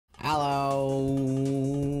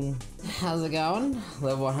how's it going?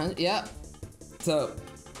 Level 100, yeah. So,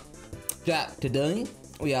 Jack, today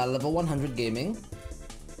we are level 100 gaming.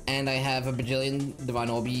 And I have a bajillion Divine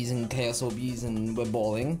Orbeez and Chaos Orbeez and we're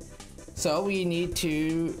balling. So we need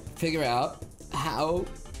to figure out how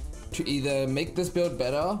to either make this build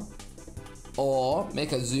better or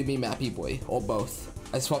make a zoomy mappy boy, or both.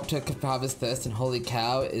 I swapped to Harvest Thirst and holy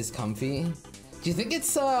cow is comfy. Do you think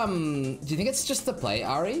it's just the play,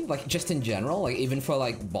 Ari? Like just in general? Like even for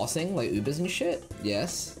like bossing, like Ubers and shit?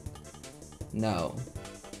 Yes? No.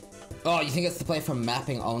 Oh, you think it's the play for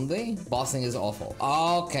mapping only? Bossing is awful.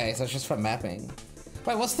 Oh, okay, so it's just for mapping.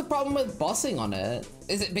 Wait, what's the problem with bossing on it?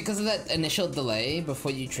 Is it because of that initial delay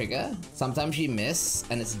before you trigger? Sometimes you miss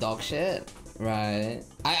and it's dog shit? Right.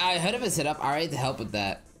 I heard of a setup, Ari, to help with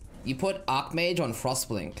that. You put Archmage on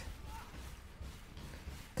Frostblink.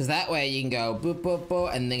 Cause that way you can go boop boop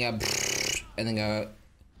boop and then go and then go.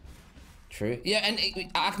 True. Yeah, and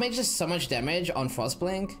Archmage does so much damage on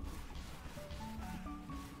Frostblink.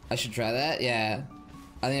 I should try that, yeah.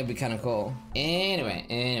 I think it'd be kind of cool.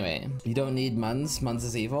 Anyway. You don't need Muns. Muns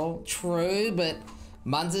is evil. True, but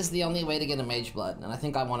Muns is the only way to get a Mage Blood, and I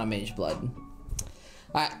think I want a Mage Blood.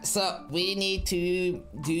 Alright, so we need to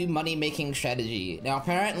do money-making strategy. Now,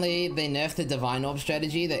 apparently, they nerfed the Divine Orb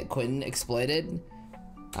strategy that Quinn exploited.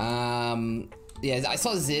 Yeah, I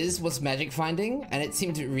saw Ziz was magic finding, and it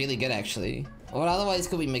seemed really good, actually. What other ways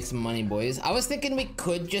could we make some money, boys? I was thinking we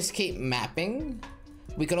could just keep mapping.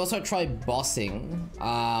 We could also try bossing.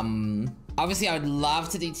 Obviously I would love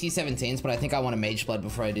to do T17s, but I think I want a Mage Blood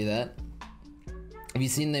before I do that. Have you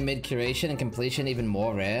seen they made Curation and Completion even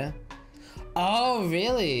more rare? Oh,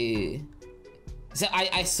 really? So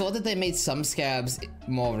I saw that they made some Scarabs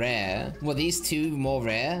more rare. Were these two more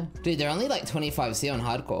rare? Dude, they're only like 25C on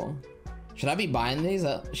hardcore. Should I be buying these?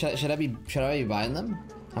 Should I be buying them?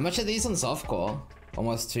 How much are these on softcore?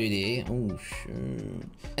 Almost 2D. Oh, shoot.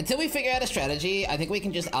 Until we figure out a strategy, I think we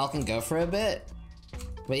can just Alk and go for a bit.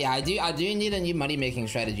 But yeah, I do need a new money-making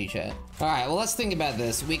strategy, chat. Alright, well, let's think about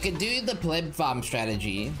this. We could do the pleb farm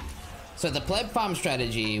strategy. So the pleb farm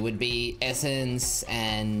strategy would be Essence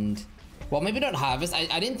and... Well, maybe not Harvest.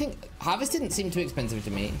 I didn't think... Harvest didn't seem too expensive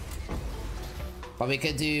to me. But we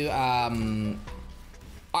could do... I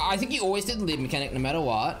think you always did the lead mechanic no matter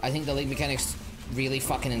what. I think the lead mechanic's really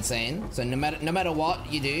fucking insane. So no matter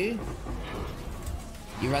what you do,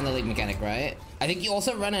 you run the lead mechanic, right? I think you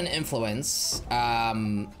also run an influence,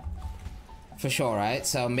 for sure, right?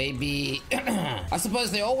 So maybe I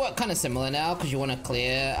suppose they all work kind of similar now because you want to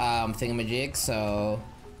clear thingamajig. So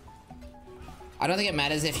I don't think it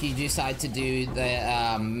matters if you decide to do the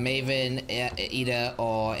Maven, Eater,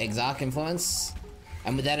 or Exarch influence.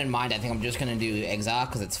 And with that in mind, I think I'm just gonna do Exarch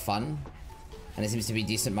because it's fun. And it seems to be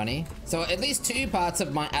decent money. So at least 2 parts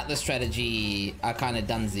of my Atlas strategy are kind of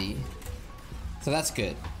donesy. So that's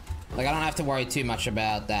good. Like I don't have to worry too much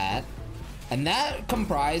about that. And that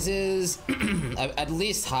comprises at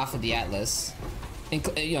least half of the Atlas.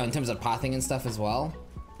 You know, in terms of pathing and stuff as well.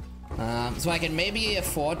 So I can maybe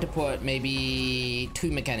afford to put maybe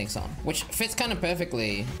 2 mechanics on. Which fits kind of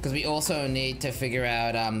perfectly. Because we also need to figure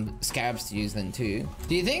out Scarabs to use then too.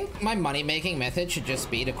 Do you think my money-making method should just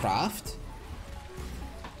be to craft?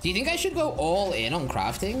 Do you think I should go all in on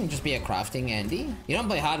crafting and just be a crafting Andy? You don't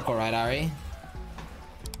play hardcore, right, Ari?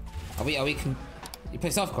 You play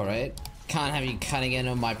softcore, right? Can't have you cutting in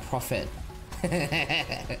on my profit.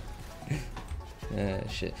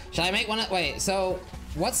 Shit. Should I make one? Wait, so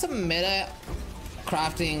what's some meta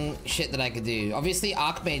crafting shit that I could do? Obviously,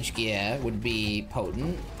 Archmage gear would be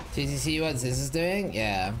potent. Did you see what this is doing?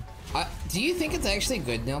 Yeah. Do you think it's actually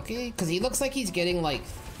good, Nilky? Because he looks like he's getting like,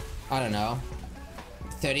 I don't know,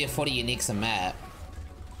 30 or 40 uniques a map.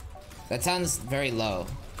 That sounds very low.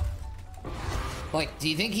 Like, do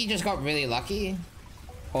you think he just got really lucky?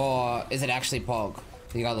 Or is it actually Pog?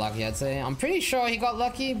 He got lucky, I'd say. I'm pretty sure he got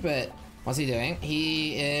lucky, but what's he doing?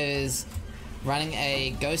 He is running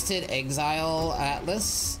a Ghosted Exile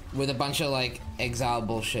Atlas with a bunch of, like, Exile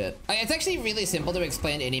bullshit. It's actually really simple to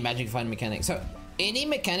explain any Magic Find mechanic. So, any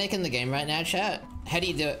mechanic in the game right now, chat, how do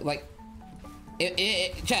you do it? Like,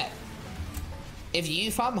 chat, if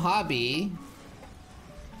you farm Harvey,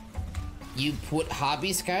 you put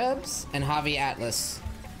Harvey Scarabs and Harvey Atlas.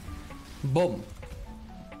 Boom.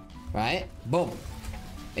 Right? Boom.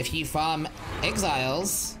 If you farm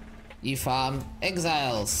Exiles, you farm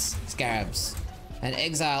Exiles Scarabs and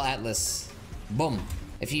Exile Atlas. Boom.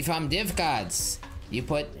 If you farm Div cards, you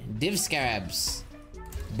put Div Scarabs.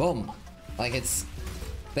 Boom. Like it's...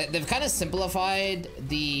 They've kind of simplified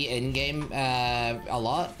the in-game a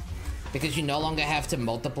lot. Because you no longer have to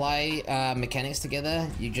multiply mechanics together.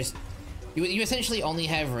 You just You essentially only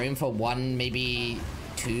have room for one, maybe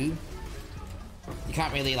two. You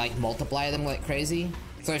can't really like multiply them like crazy.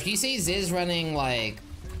 So if you see Ziz running like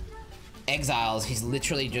exiles, he's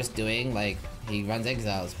literally just doing like, he runs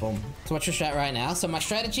exiles, boom. So what's your strat right now? So my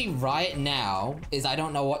strategy right now is I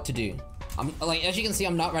don't know what to do. I'm like, as you can see,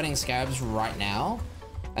 I'm not running scarabs right now.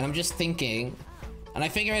 And I'm just thinking, and I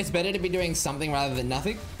figure it's better to be doing something rather than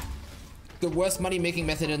nothing. The worst money making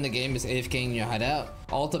method in the game is AFKing your hideout.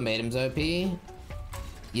 Ultimatum's OP.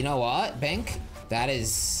 You know what, Bank? That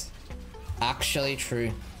is actually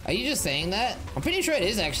true. Are you just saying that? I'm pretty sure it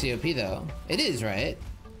is actually OP though. It is, right?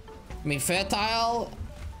 I mean, Fertile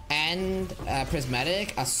and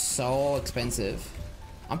Prismatic are so expensive.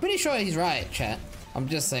 I'm pretty sure he's right, chat. I'm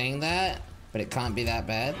just saying that, but it can't be that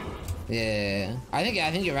bad. Yeah, I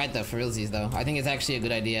think you're right though, for realsies though. I think it's actually a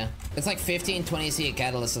good idea. It's like 15, 20 C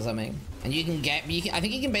catalyst or something. And you can get, I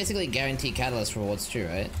think you can basically guarantee catalyst rewards too,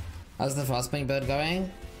 right? How's the fast-ping bird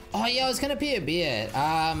going? Oh yeah, I was gonna POB it.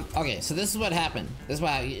 Okay, so this is what happened. This is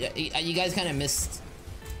why you guys kind of missed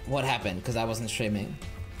what happened because I wasn't streaming.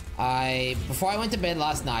 Before I went to bed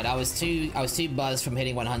last night, I was too buzzed from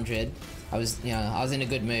hitting 100. I was in a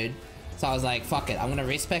good mood. So I was like, fuck it, I'm gonna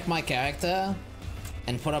respec my character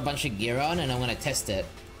and put a bunch of gear on and I'm gonna test it.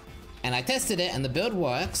 And I tested it and the build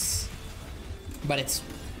works, but it's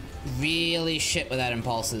really shit without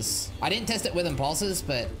impulses. I didn't test it with impulses,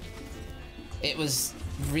 but it was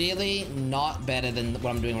really not better than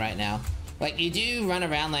what I'm doing right now. Like, you do run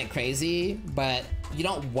around like crazy, but you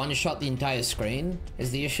don't one-shot the entire screen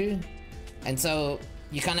is the issue. And so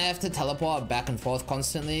you kind of have to teleport back and forth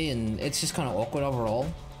constantly, and it's just kind of awkward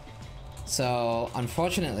overall. So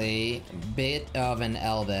unfortunately, bit of an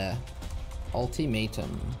L there.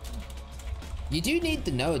 Ultimatum. You do need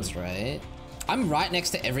the nodes, right? I'm right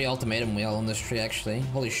next to every ultimatum wheel on this tree, actually.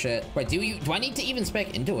 Holy shit. Wait, do I need to even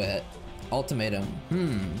spec into it? Ultimatum.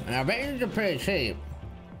 And I bet you're pretty cheap.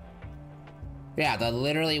 Yeah, they're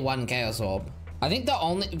literally one Chaos Orb. I think the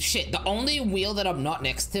only wheel that I'm not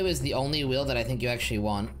next to is the only wheel that I think you actually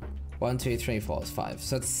want. 1, 2, 3, 4, 5.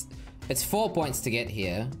 So it's 4 points to get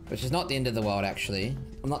here, which is not the end of the world, actually.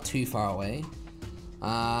 I'm not too far away.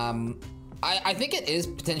 I think it is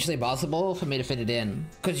potentially possible for me to fit it in.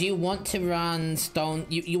 Because you want to run stone...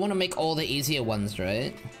 You want to make all the easier ones,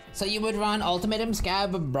 right? So you would run Ultimatum,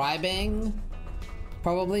 Scab, Bribing,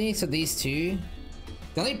 probably. So these two.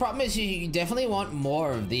 The only problem is you definitely want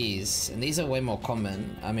more of these. And these are way more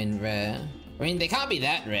common. I mean, rare. I mean, they can't be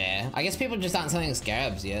that rare. I guess people just aren't selling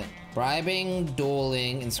Scarabs yet. Bribing,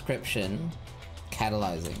 Dueling, Inscription,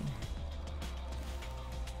 Catalyzing.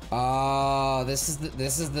 Oh, this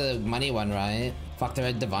is the money one, right? Fuck, they're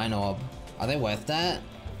a Divine Orb. Are they worth that?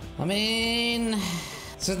 I mean...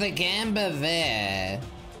 So the Gamba there...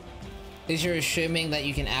 is you're assuming that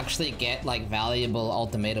you can actually get, like, valuable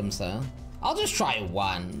ultimatums, though. I'll just try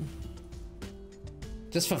one.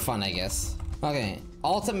 Just for fun, I guess. Okay,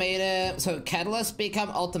 ultimatum. So catalyst become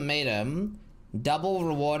ultimatum, double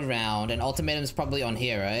reward round, and ultimatum's probably on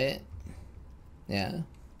here, right? Yeah.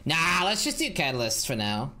 Nah, let's just do catalyst for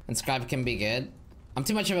now. And scribe can be good. I'm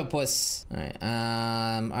too much of a puss.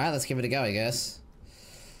 Alright, let's give it a go, I guess.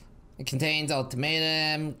 It contains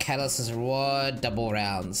ultimatum, catalyst is reward, double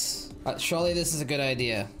rounds. Surely this is a good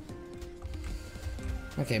idea.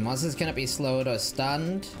 Okay, monsters cannot be slowed or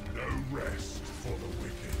stunned. No rest for the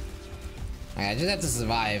wicked. Okay, I just have to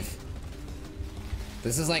survive.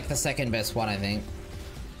 This is like the second best one, I think.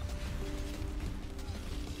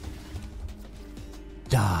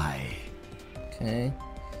 Die. Okay.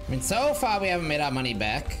 I mean, so far we haven't made our money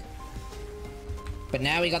back. But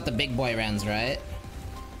now we got the big boy rounds, right?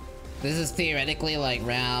 This is theoretically like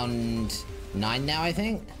round 9 now, I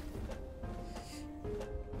think.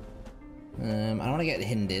 I don't want to get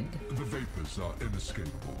hindered. The vapors are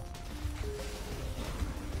inescapable.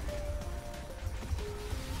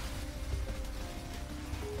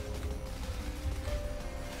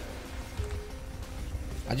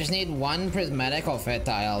 I just need one prismatic or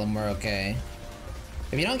fertile and we're okay.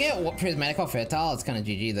 If you don't get prismatic or fertile, it's kind of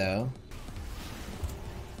GG though.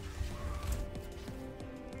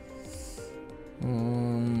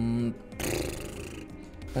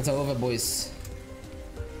 That's over, boys.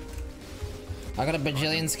 I got a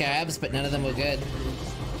bajillion scabs, but none of them were good.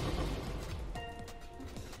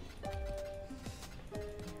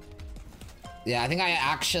 Yeah, I think I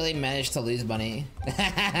actually managed to lose money.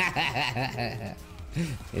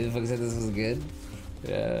 Who the fuck said this was good?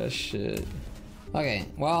 Yeah, shit. Okay,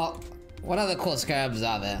 well, what other cool scarabs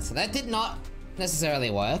are there? So that did not necessarily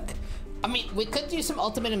work. I mean, we could do some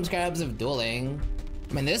ultimatum scarabs of dueling.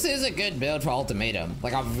 I mean, this is a good build for Ultimatum.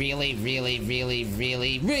 Like a really, really, really,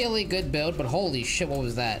 really, really good build, but holy shit, what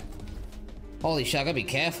was that? Holy shit, I gotta be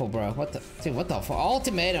careful, bro. What the, dude, what the fuck?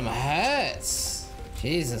 Ultimatum hurts.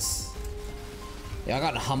 Jesus. Yeah, I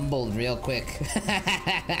got humbled real quick.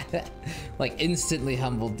 Like instantly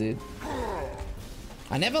humbled, dude.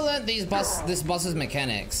 I never learned this boss's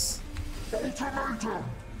mechanics.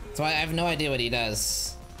 So I have no idea what he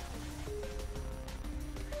does.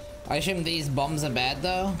 I assume these bombs are bad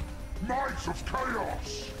though? Knights of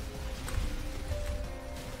Chaos!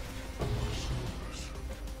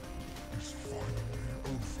 Is finally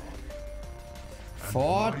over.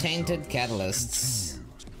 4 tainted catalysts.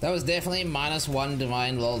 That was definitely -1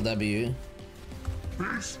 divine lol W. Be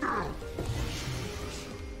still!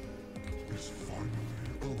 Is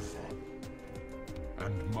finally over.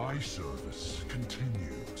 And my service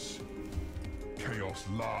continues. Chaos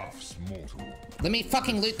laughs, mortal. Let me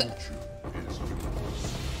fucking loot the... Is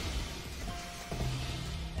yours.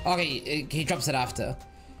 Okay, he drops it after.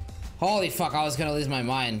 Holy fuck, I was gonna lose my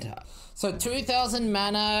mind. So 2000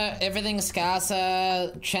 mana, everything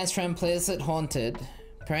scarcer, chance for implicit haunted.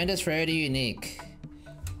 Horrendous rarity unique.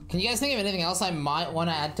 Can you guys think of anything else I might want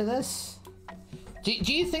to add to this? Do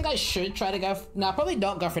you think I should try to go... No, probably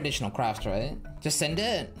don't go for additional craft, right? Just send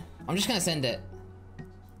it. I'm just gonna send it.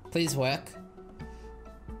 Please work.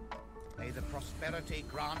 May the prosperity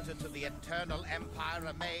granted to the eternal empire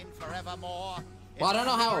remain forevermore. Well, I don't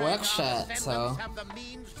know how it works yet, so... Have the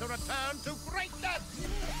means to return to greatness.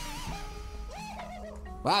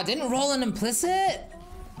 Wow, I didn't roll an implicit?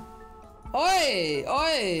 Oi!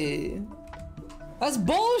 Oi! That's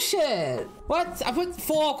bullshit! What? I put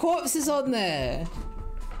 4 corpses on there!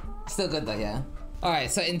 Still good though, yeah.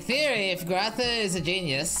 Alright, so in theory, if Gratha is a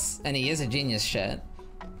genius, and he is a genius, shit.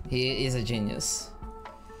 He is a genius.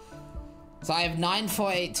 So I have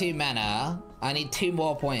 9482 mana. I need 2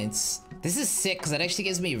 more points. This is sick, because it actually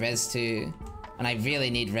gives me res too. And I really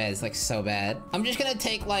need res, like, so bad. I'm just gonna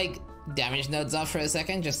take, like, damage nodes off for a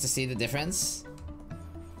second, just to see the difference.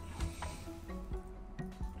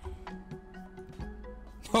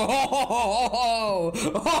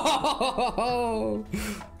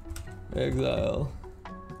 Exile.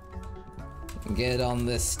 Get on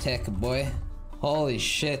this tech, boy. Holy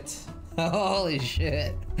shit. Holy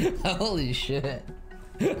shit. Holy shit.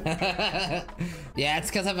 Yeah, it's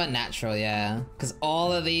because of a natural, yeah. Because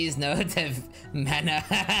all of these nodes have mana.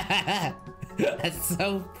 That's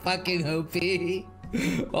so fucking OP.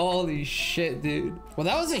 Holy shit, dude. Well,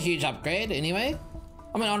 that was a huge upgrade anyway.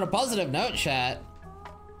 I mean, on a positive note, chat.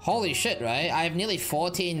 Holy shit, right? I have nearly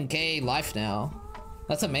 14k life now.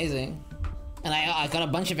 That's amazing. And I got a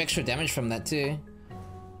bunch of extra damage from that too.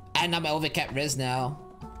 And I'm overcapped res now.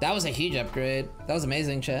 That was a huge upgrade. That was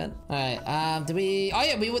amazing, chat. Alright, do we... Oh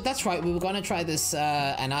yeah, that's right. We were gonna try this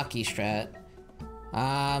Anarchy strat.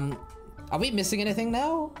 Are we missing anything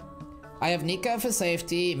now? I have Nico for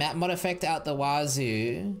safety, map mod effect out the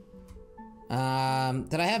wazoo.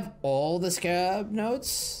 Did I have all the Scarab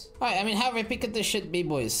nodes? Alright, I mean, how rippy could this shit be,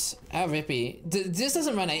 boys? How rippy? This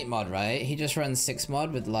doesn't run 8 mod, right? He just runs 6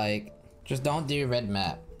 mod with, like... Just don't do red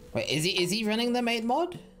map. Wait, is he running them 8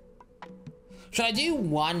 mod? Should I do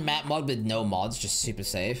 1 map mod with no mods, just super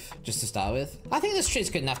safe, just to start with? I think this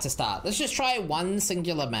tree's good enough to start. Let's just try 1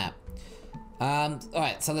 singular map.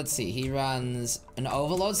 Alright, so let's see. He runs an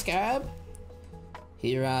Overlord Scarab.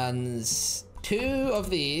 He runs 2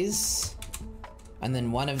 of these. And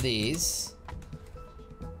then 1 of these.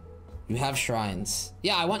 You have shrines.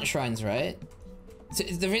 Yeah, I want shrines, right? So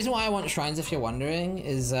the reason why I want shrines, if you're wondering,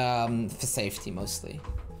 is for safety mostly.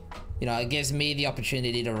 You know, it gives me the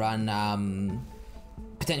opportunity to run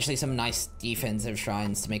potentially some nice defensive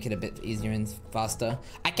shrines to make it a bit easier and faster.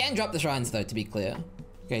 I can drop the shrines though, to be clear.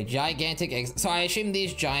 Okay, gigantic so I assume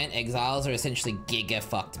these giant exiles are essentially giga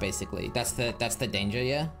fucked, basically. That's the danger,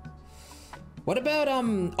 yeah? What about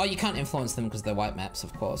oh, you can't influence them because they're white maps,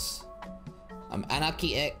 of course.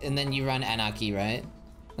 Anarchy, and then you run Anarchy, right?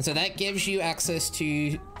 And so that gives you access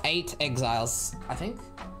to 8 exiles, I think.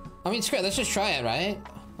 I mean, screw it, let's just try it, right?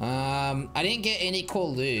 I didn't get any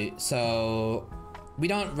cool loot, so we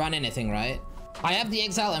don't run anything, right? I have the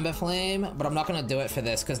Exile Ember Flame, but I'm not gonna do it for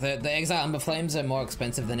this because the Exile Ember Flames are more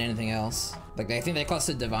expensive than anything else. Like, I think they cost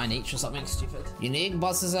a divine each or something stupid. Unique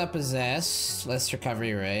bosses are possessed, less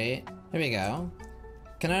recovery rate. Here we go.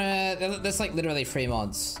 Can I, that's like literally 3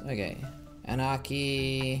 mods. Okay.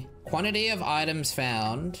 Anarchy. Quantity of items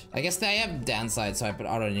found. I guess they have downsides, so I put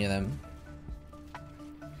auto near them.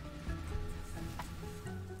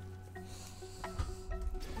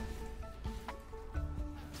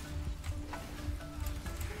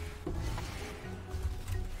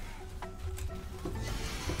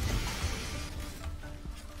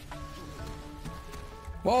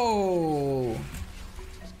 Whoa!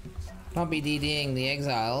 Not be DDing the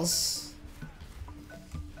exiles.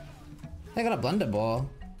 They got a blunderball.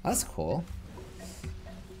 That's cool.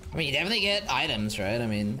 I mean, you definitely get items, right? I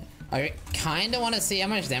mean, I kind of want to see how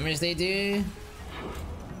much damage they do.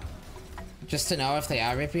 Just to know if they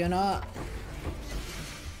are rippy or not.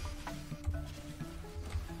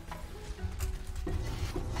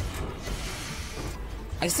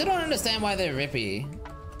 I still don't understand why they're rippy.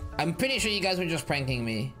 I'm pretty sure you guys were just pranking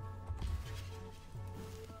me.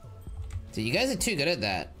 Dude, you guys are too good at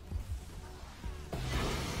that.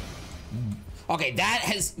 Okay,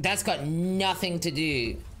 that's got nothing to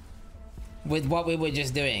do with what we were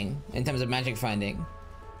just doing in terms of magic finding.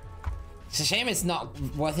 It's a shame it's not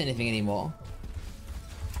worth anything anymore.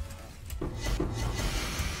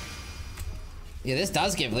 Yeah, this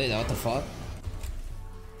does give loot though, what the fuck?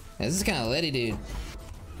 Yeah, this is kind of litty, dude.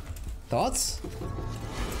 Thoughts?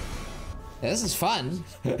 Yeah, this is fun.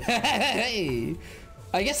 Hey,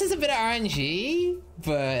 I guess it's a bit of RNG,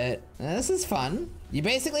 but this is fun. You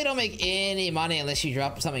basically don't make any money unless you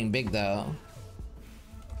drop something big though.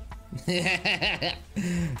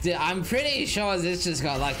 Dude, I'm pretty sure this just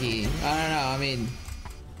got lucky. I don't know, I mean...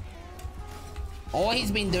 Or he's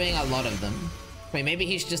been doing a lot of them. Wait, maybe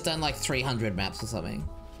he's just done like 300 maps or something.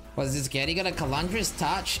 What does this get? He got a Calandria's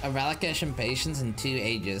Touch, a Relicash Impatience, and 2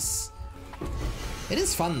 Aegis. It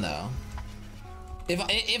is fun though.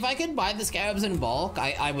 If I could buy the Scarabs in bulk,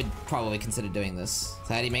 I would probably consider doing this.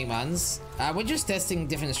 So how do you make ones? We're just testing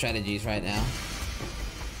different strategies right now.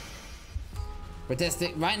 We're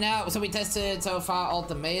testing right now, so we tested so far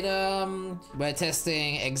Ultimatum. We're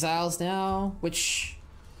testing Exiles now, which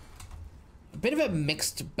a bit of a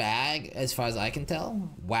mixed bag as far as I can tell.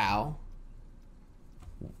 Wow.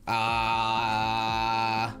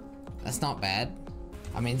 That's not bad.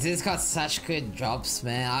 I mean, this got such good drops,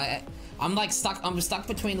 man. I'm like stuck. I'm stuck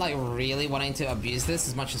between like really wanting to abuse this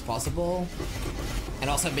as much as possible, and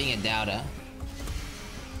also being a doubter.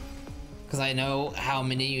 Because I know how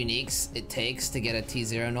many uniques it takes to get a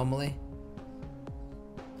T0 normally.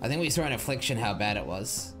 I think we saw in Affliction how bad it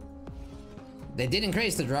was. They did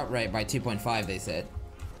increase the drop rate by 2.5, they said.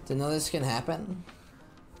 Didn't know this can happen.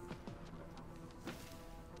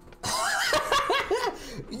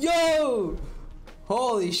 Yo!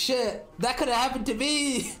 Holy shit! That could have happened to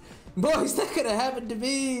me! Boys, that could have happened to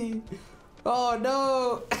me! Oh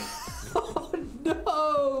no! Oh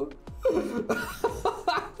no!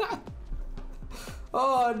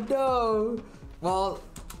 Oh no! Well,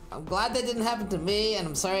 I'm glad that didn't happen to me, and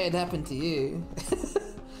I'm sorry it happened to you.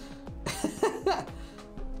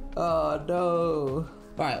 Oh no.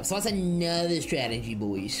 Alright, so what's another strategy,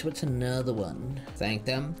 boys? What's another one?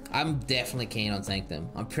 Sanctum? I'm definitely keen on Sanctum.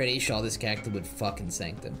 I'm pretty sure this character would fucking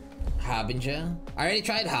Sanctum. Harbinger? I already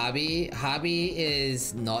tried Harby. Harby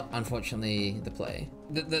is not, unfortunately, the play.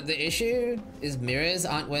 The issue is mirrors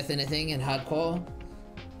aren't worth anything in hardcore.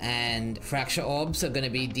 And fracture orbs are going to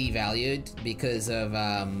be devalued because of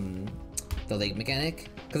the league mechanic.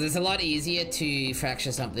 Because it's a lot easier to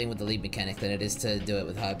fracture something with the league mechanic than it is to do it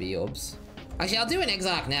with Harby orbs. Actually, I'll do an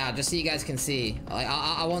Exarch now, just so you guys can see.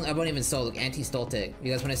 I won't even stall. Look, anti-stall tech.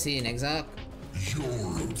 You guys want to see an Exarch?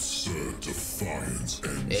 Your absurd defiance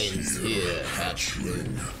Ends here,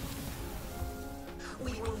 hatchling.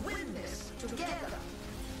 We will win this together.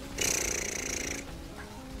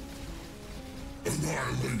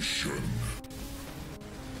 Annihilation.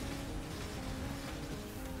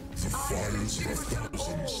 The fires of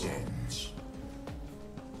 1,000 suns.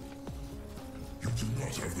 You do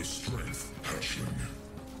not have the strength, hatchling.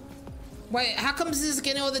 Wait, how come this is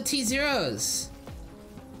getting all the T0s?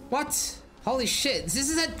 What? Holy shit, this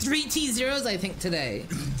is at 3 T0s I think today.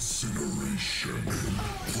 Incineration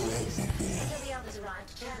improbable.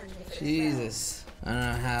 Jesus. I don't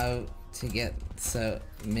know how to get so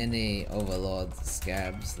many Overlord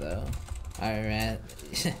Scarabs though. I ran.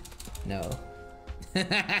 No.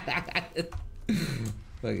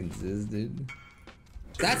 Fucking sis, dude.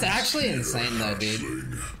 That's actually insane though,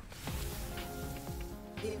 dude.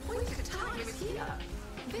 The appointed time is here.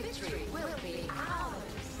 Victory will be ours.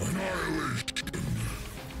 Annihilation.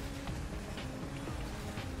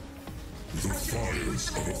 The fires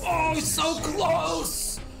of Oh, so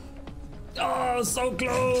close! Oh, so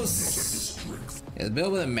close! Yeah, the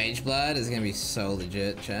build with a Mage Blood is gonna be so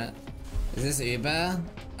legit, chat. Is this Uber?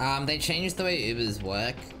 They changed the way Ubers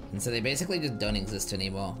work, and so they basically just don't exist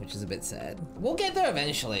anymore, which is a bit sad. We'll get there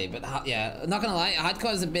eventually, but yeah, not gonna lie,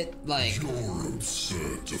 hardcore is a bit like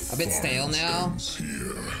a bit stale now.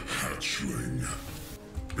 Here, hatchling.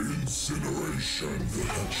 Incineration, the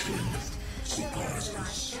hatchling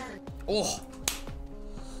surprises. Oh,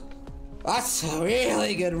 That's a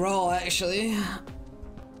really good roll, actually.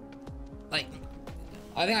 Like,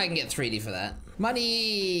 I think I can get 3D for that.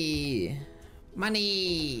 Money!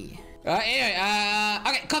 Money! Anyway,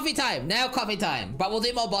 okay, coffee time. Now coffee time. But we'll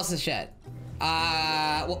do more bosses, chat.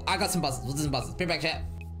 Well, I got some bosses. We'll do some bosses. Bring back, chat.